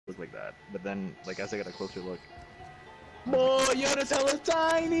like that. But then, like, as I got a closer look, boy, Yoda's hella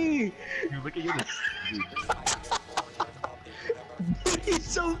tiny. dude, look at you. He's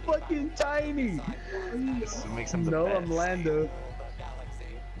so fucking tiny. This makes him the No, best. I'm Lando.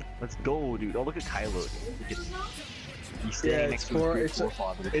 Let's go, dude. Oh, look at Kylo. Look at he's standing next to his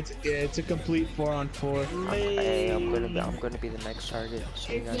forefather. It's a complete 4-on-4. Hey, I'm gonna be the next target,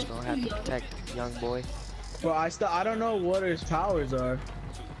 so you guys don't have to protect young boy. Bro, I don't know what his powers are.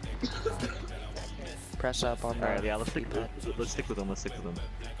 Press up on that. Alright, yeah, let's stick with him. Let's stick with him.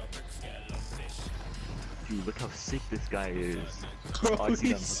 Dude, look how sick this guy is. Bro, Oh, I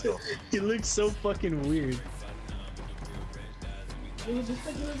see them. Let's go. he looks so fucking weird.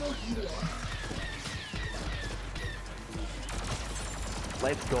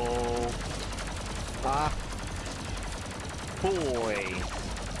 Let's go. Ah. Boy.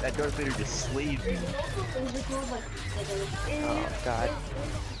 That Darth Vader just slayed me. Oh god.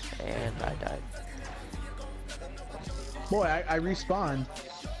 And I died. Boy, I respawned.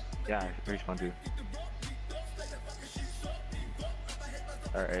 Yeah, I respawn too.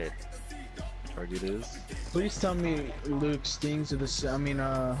 Alright. Target is. Please tell me Luke stings are the same. I mean,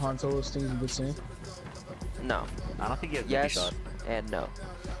 Han Solo stings are the same. No. I don't think he has lucky Yes shot. and no.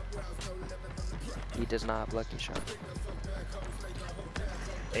 He does not have lucky shot.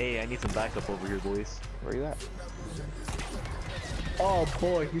 Hey, I need some backup over here, boys. Where you at? Oh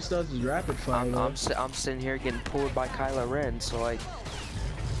boy, he still has his rapid fire. I'm sitting here getting pulled by Kylo Ren, so like,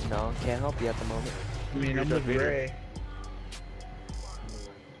 no, can't help you at the moment. I mean, I'm with Ray.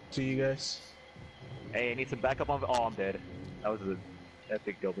 See you guys. Hey, I need some backup on. Oh, I'm dead. That was an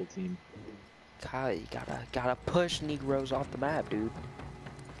epic double team. God, you gotta push Negroes off the map, dude.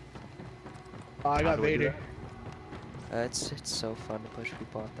 Oh, I got Vader. It's so fun to push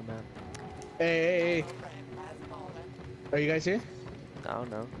people off the map. Hey. Are you guys here? I don't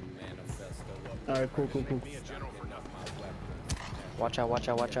know. Alright, cool. Watch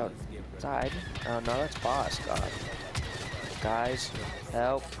out. Side. Oh no, that's Boss. God. Guys,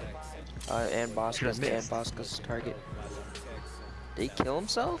 help. And Bosca's target. Did he kill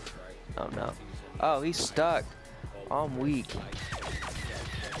himself? Oh no. Oh, he's stuck. I'm weak.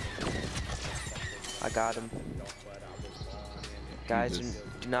 I got him. Guys,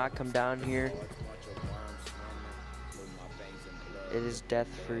 do not come down here. It is death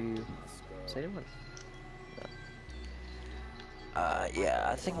for you. Is anyone? No. Yeah,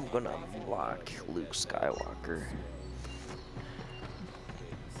 I think I'm gonna unlock Luke Skywalker.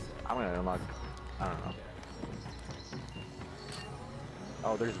 I'm gonna unlock. I don't know.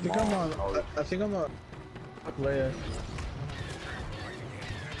 Oh, there's. I think I'm a Leia.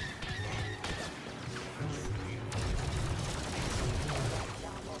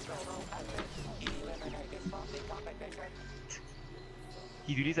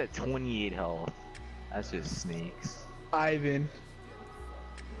 Dude, he's at 28 health. That's just snakes. Ivan.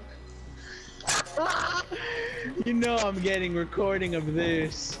 You know I'm getting recording of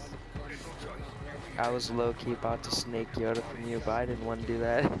this. I was low-key about to snake Yoda from you, but I didn't want to do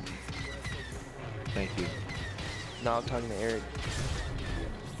that. Thank you. No, I'm talking to Eric.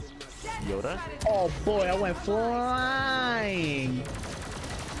 Yoda? Oh boy, I went flying.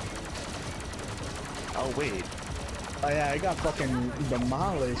 Oh wait. Oh yeah, I got fucking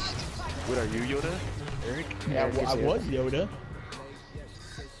demolished. What are you, Yoda? Eric? Yeah, I was Yoda.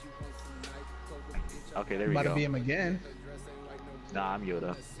 Okay, there we About go. to be him again. Nah, I'm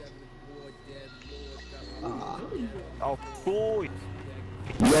Yoda. Oh boy!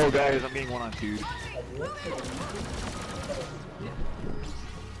 Yo guys, I'm getting 1-on-2.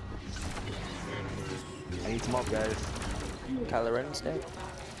 I need some up, guys. Kylo Ren's dead.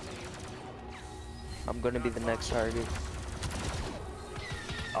 I'm gonna be the next target.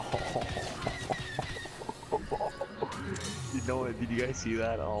 Oh. You know what? Did you guys see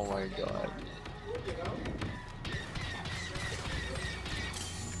that? Oh my god.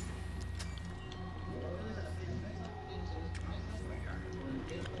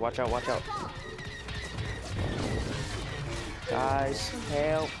 Watch out. Guys,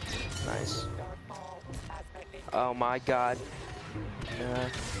 help. Nice. Oh my god. Nah.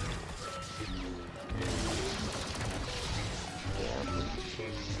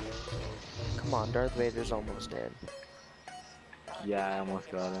 Come on, Darth Vader's almost dead. Yeah, I almost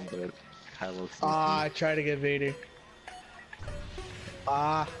got him, but Kylo's I tried to get Vader.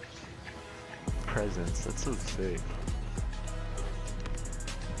 presence. That's so sick.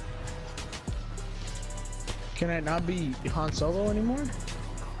 Can I not be Han Solo anymore?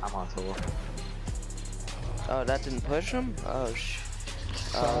 I'm on Solo. Oh, that didn't push him? Oh,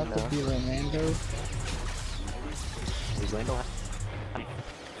 So I have to be Lando. Is Lando?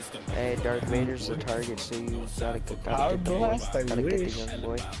 Hey, Darth Vader's the target, so you gotta get Power the boy. blast, I Gotta get the wish. young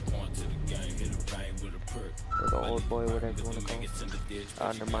boy. Or the old boy, whatever you wanna call him.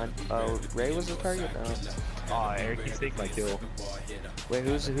 Never mind. Oh, Ray was the target? No. Oh, Eric, you take my kill. Wait,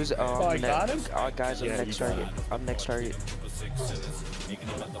 who's Oh, I got him? Guys, I'm Yeah, next you got target. him. I'm next target.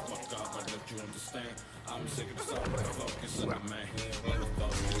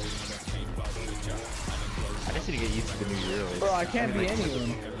 I just need to get used to the new Euro. Bro, I can't be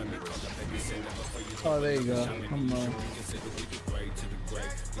anyone. Oh, there you go. Come on.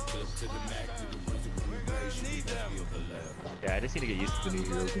 Yeah, I just need to get used to the new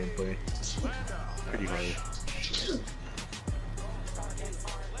Euro gameplay. Pretty hard.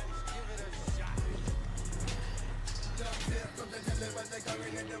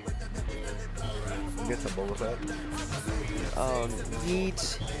 Get some Boba Fett.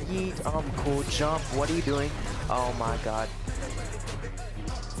 Yeet, cool, jump, what are you doing? Oh my god.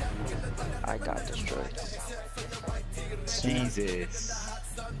 I got destroyed. Jesus.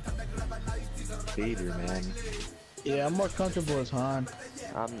 Vader, man. Yeah, I'm more comfortable as Han.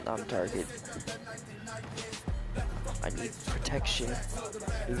 I'm target. I need protection.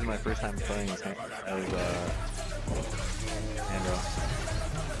 This is my first time playing as Andro.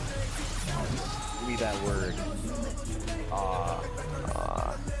 Give me that word.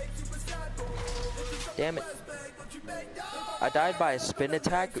 Damn it. I died by a spin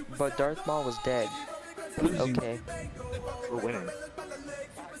attack, but Darth Maul was dead. Okay. We're winning.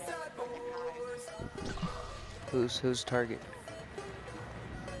 Who's target?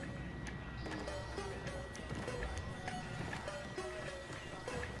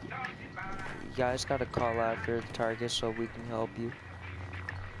 You guys gotta call out for the target so we can help you.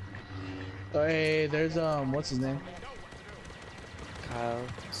 Oh, hey, there's what's his name? Kyle.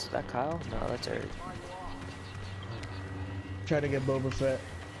 Is that Kyle? No, that's Eric. Try to get Boba Fett.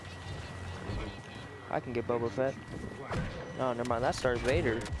 I can get Boba Fett. No, never mind. That's Darth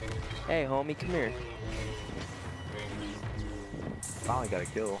Vader. Hey, homie, come here. Finally got a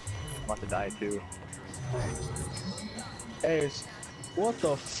kill. I'm about to die too. Hey, what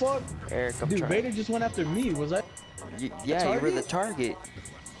the fuck? Eric, I'm Dude, trying. Vader just went after me. Was I? Yeah, you were the target.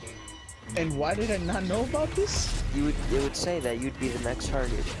 And why did I not know about this? It would say that you'd be the next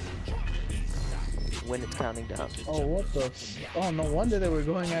target when it's counting down. Oh, what the? Oh, no wonder they were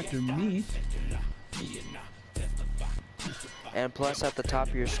going after me. And plus, at the top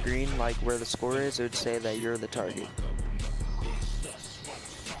of your screen, like where the score is, it would say that you're the target.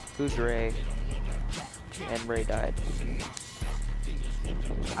 Who's Ray? And Ray died.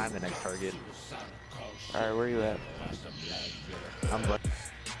 I'm the next target. Alright, where you at?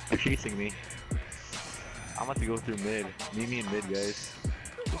 They're chasing me. I'm about to go through mid. Meet me in mid, guys.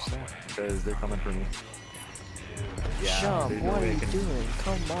 Because they're coming for me. Yeah, Jump, what are you doing?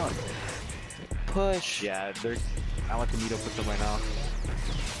 Come on. Push. Yeah, I want to meet up with them right now.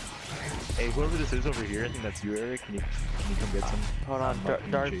 Hey, whoever this is over here, I think that's you, Eric. Can you come get some? Hold on,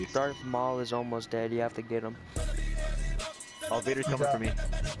 Darth Maul is almost dead. You have to get him. Oh, Vader's coming for me.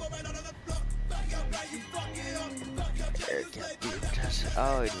 Eric can't beat us.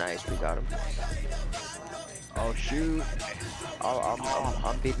 Oh, nice, we got him. Oh shoot!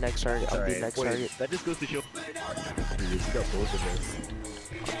 I'm beat next target. I'm beat next target. That just goes to show. You got both of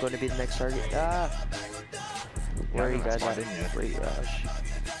us. I'm going to be the next target. Ah! Where are you guys at? Where you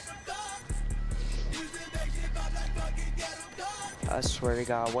I swear to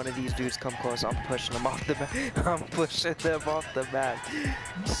God, one of these dudes come close, I'm pushing them off the map. I'm pushing them off the map.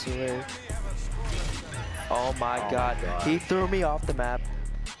 I swear. Oh my God. He threw me off the map.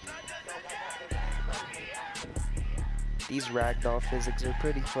 These ragdoll physics are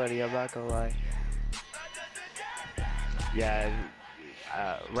pretty funny, I'm not gonna lie. Yeah,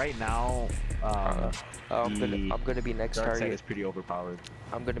 right now, I'm gonna be next dark target. side is pretty overpowered.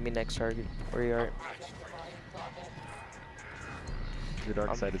 I'm gonna be next target. Where you at? The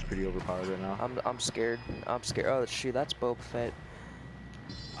dark side is pretty overpowered right now. I'm scared. I'm scared. Oh shoot, that's Boba Fett.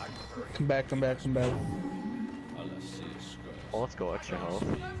 Come back. Oh, let's go extra health.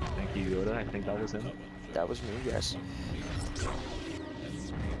 Thank you, Yoda. I think that was him. That was me, yes.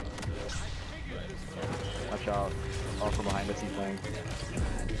 Watch out. All from behind us, he's playing.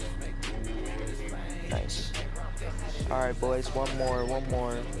 Nice. Alright, boys, one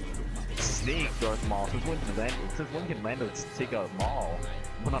more. Snake Darth Maul. Since when can Lando take out Maul?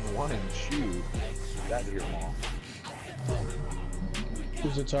 One-on-one and shoot. Get out of here, Maul.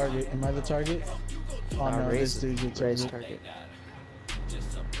 Who's the target? Am I the target? Oh no, this dude's the target.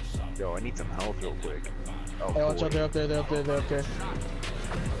 Yo, I need some health real quick. Oh, hey, watch out, they're up there.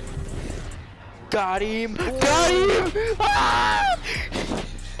 Got him! Got him! Ah!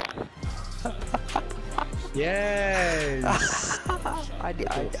 Yes. I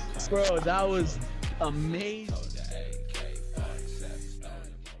Bro, that was amazing.